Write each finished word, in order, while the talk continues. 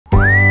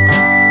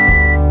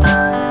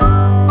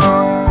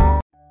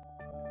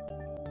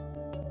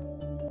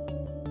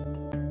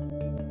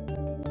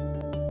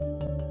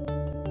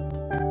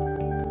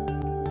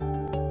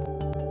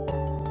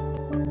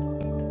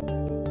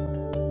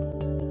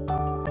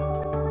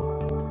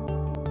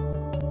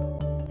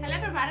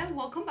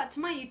welcome back to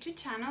my YouTube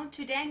channel.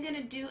 Today I'm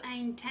gonna do an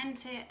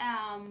intense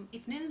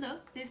evening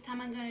look. This time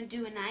I'm gonna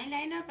do an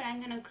eyeliner, but I'm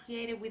gonna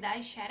create it with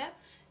eyeshadow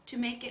to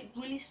make it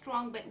really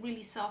strong but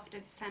really soft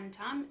at the same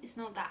time. It's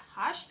not that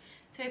harsh.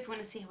 So if you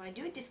want to see how I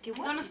do it, just keep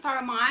watching. I'm gonna start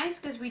on my eyes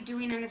because we're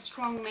doing a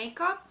strong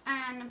makeup,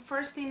 and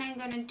first thing I'm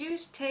gonna do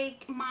is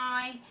take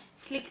my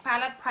Sleek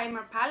palette,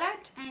 primer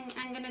palette, and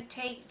I'm gonna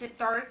take the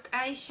dark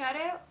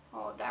eyeshadow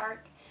or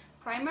dark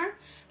primer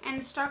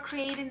and start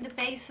creating the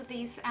base of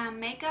this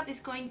makeup.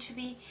 Is going to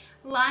be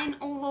line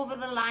all over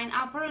the line,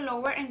 upper and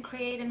lower, and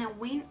creating a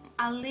wing,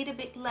 a little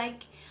bit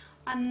like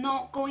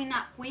not going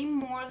up wing,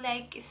 more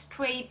like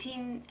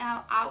straighting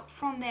out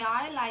from the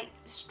eye, like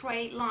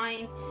straight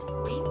line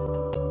wing.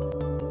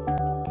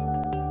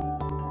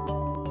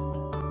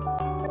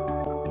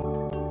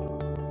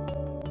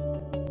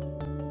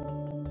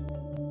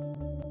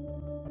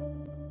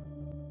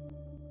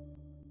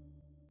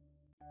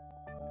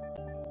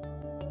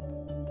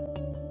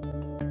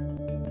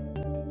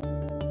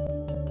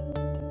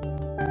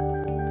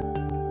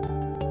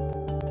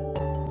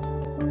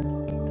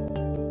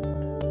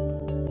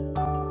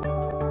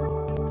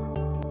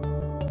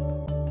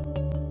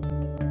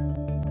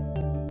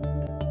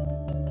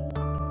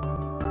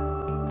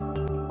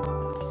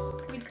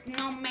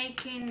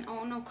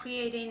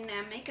 Creating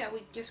makeup, we're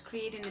just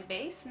creating a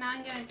base. Now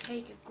I'm gonna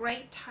take a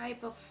great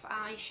type of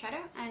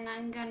eyeshadow and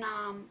I'm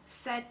gonna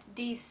set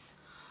this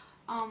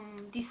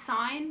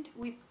design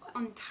with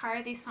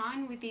entire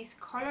design with this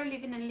color,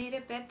 leaving a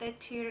little bit the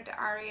tiered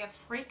area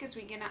free because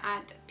we're gonna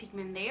add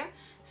pigment there.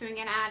 So we're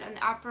gonna add on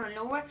the upper and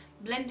lower,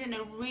 blending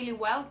it really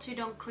well to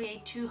don't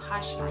create too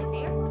harsh line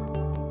there.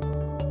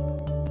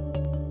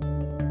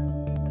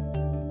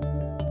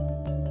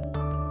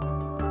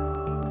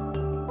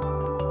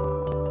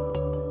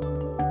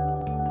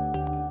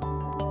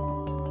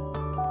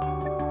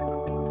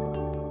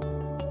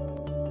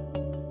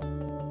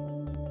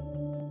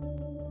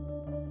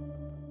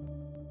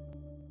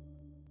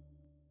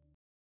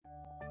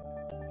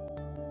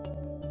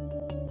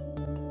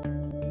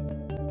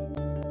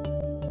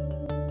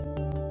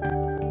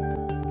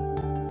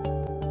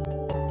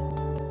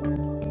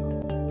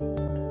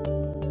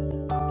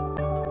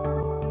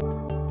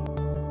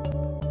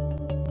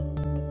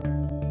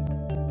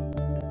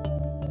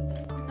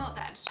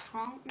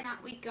 Now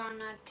we're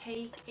gonna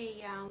take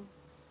a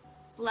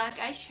black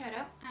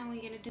eyeshadow and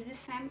we're gonna do the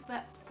same,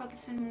 but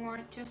focusing more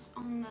just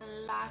on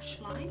the lash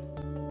line.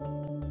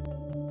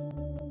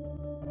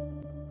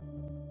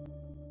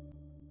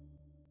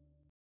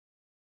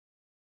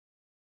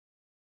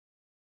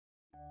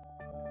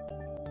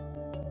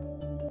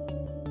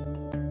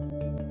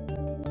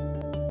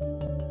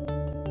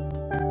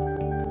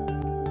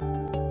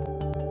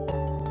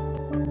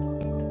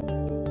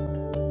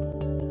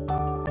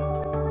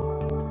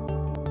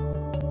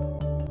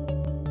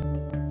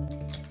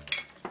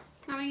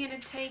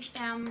 Take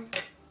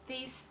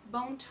this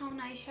bone tone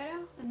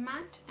eyeshadow, the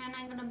matte, and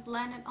I'm gonna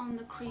blend it on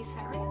the crease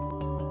area.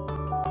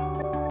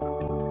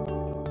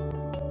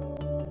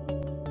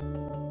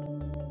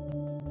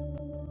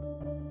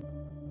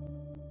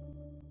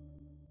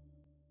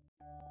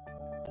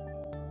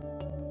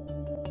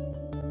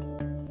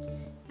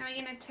 Now we're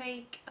gonna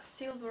take a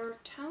silver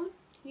tone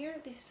here.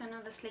 This is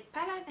another Sleek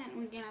palette, and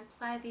we're gonna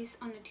apply this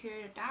on the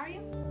tiered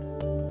area.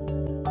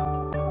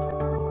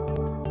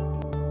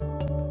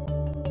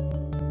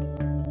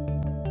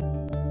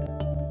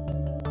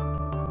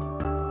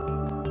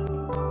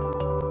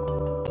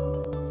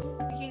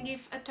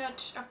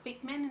 Touch of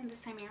pigment in the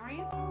same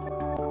area.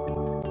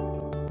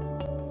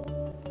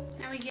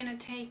 Now we're gonna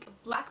take a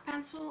black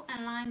pencil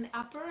and line the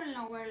upper and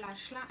lower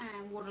lash line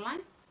and waterline.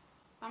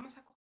 Vamos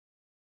a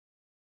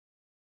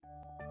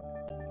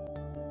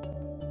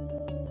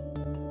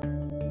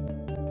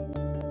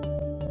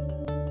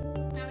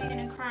Now we're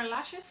gonna curl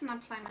lashes and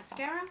apply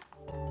mascara.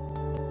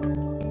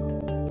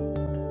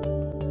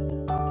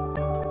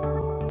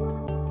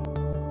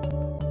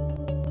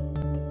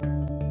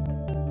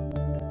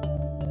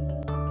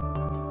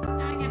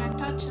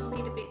 Touch a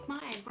little bit my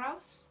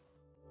eyebrows.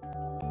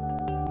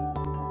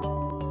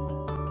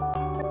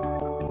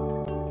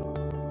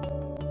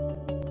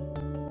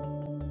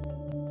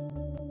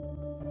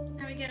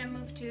 Now we're gonna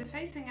move to the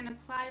face and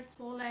apply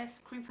Flawless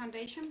Cream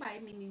Foundation by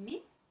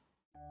Me.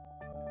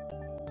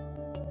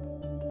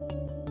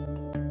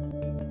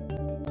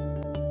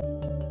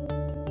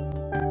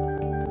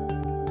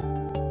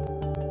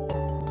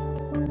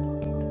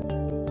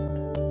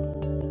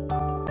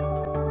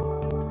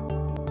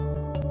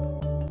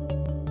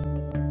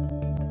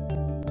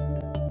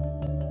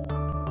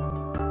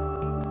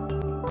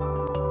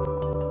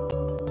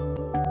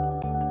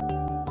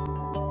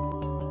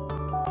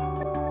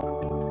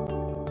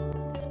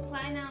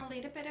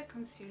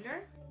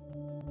 Concealer.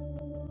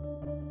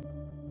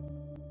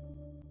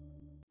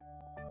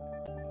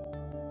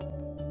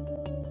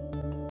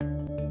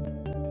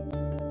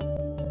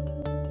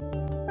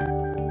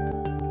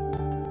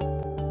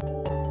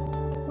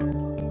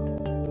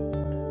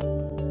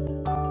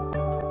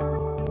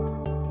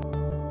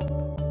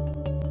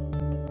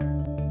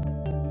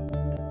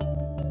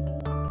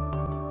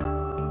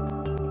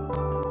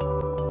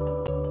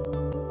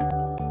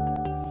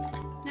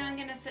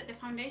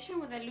 foundation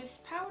with a loose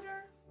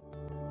powder.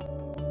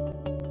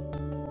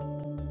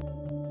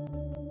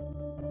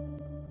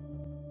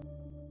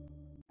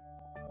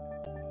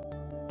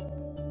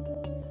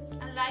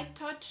 A light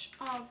touch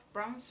of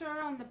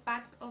bronzer on the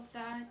back of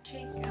the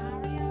cheek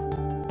area.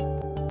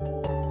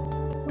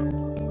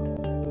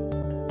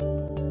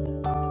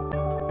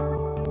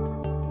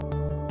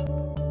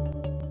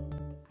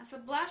 As a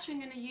blush, I'm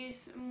going to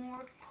use a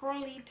more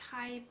curly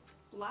type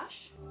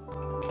blush.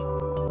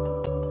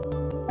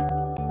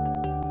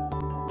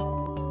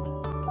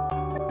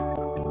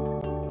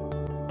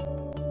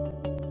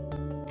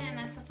 And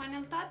as a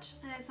final touch,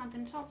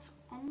 something soft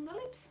on the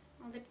lips.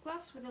 A lip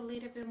gloss with a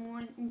little bit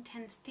more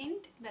intense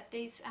tint, but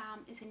this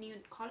is a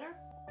nude color.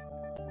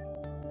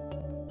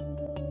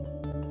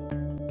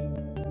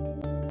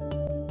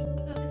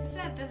 So this is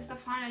it. This is the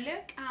final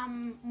look.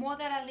 More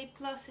than a lip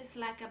gloss, is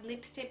like a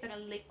lipstick but a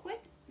liquid.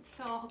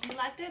 So I hope you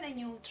liked it and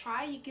you'll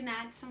try. You can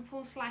add some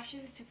false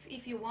lashes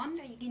if you want.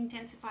 You can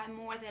intensify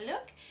more the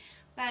look.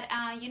 But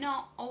you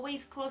know,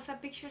 always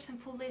close-up pictures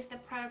and full list the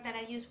product that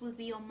I use will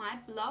be on my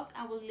blog.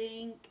 I will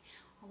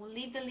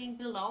leave the link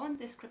below in the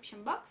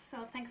description box. So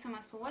thanks so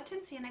much for watching.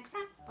 See you next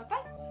time. Bye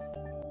bye.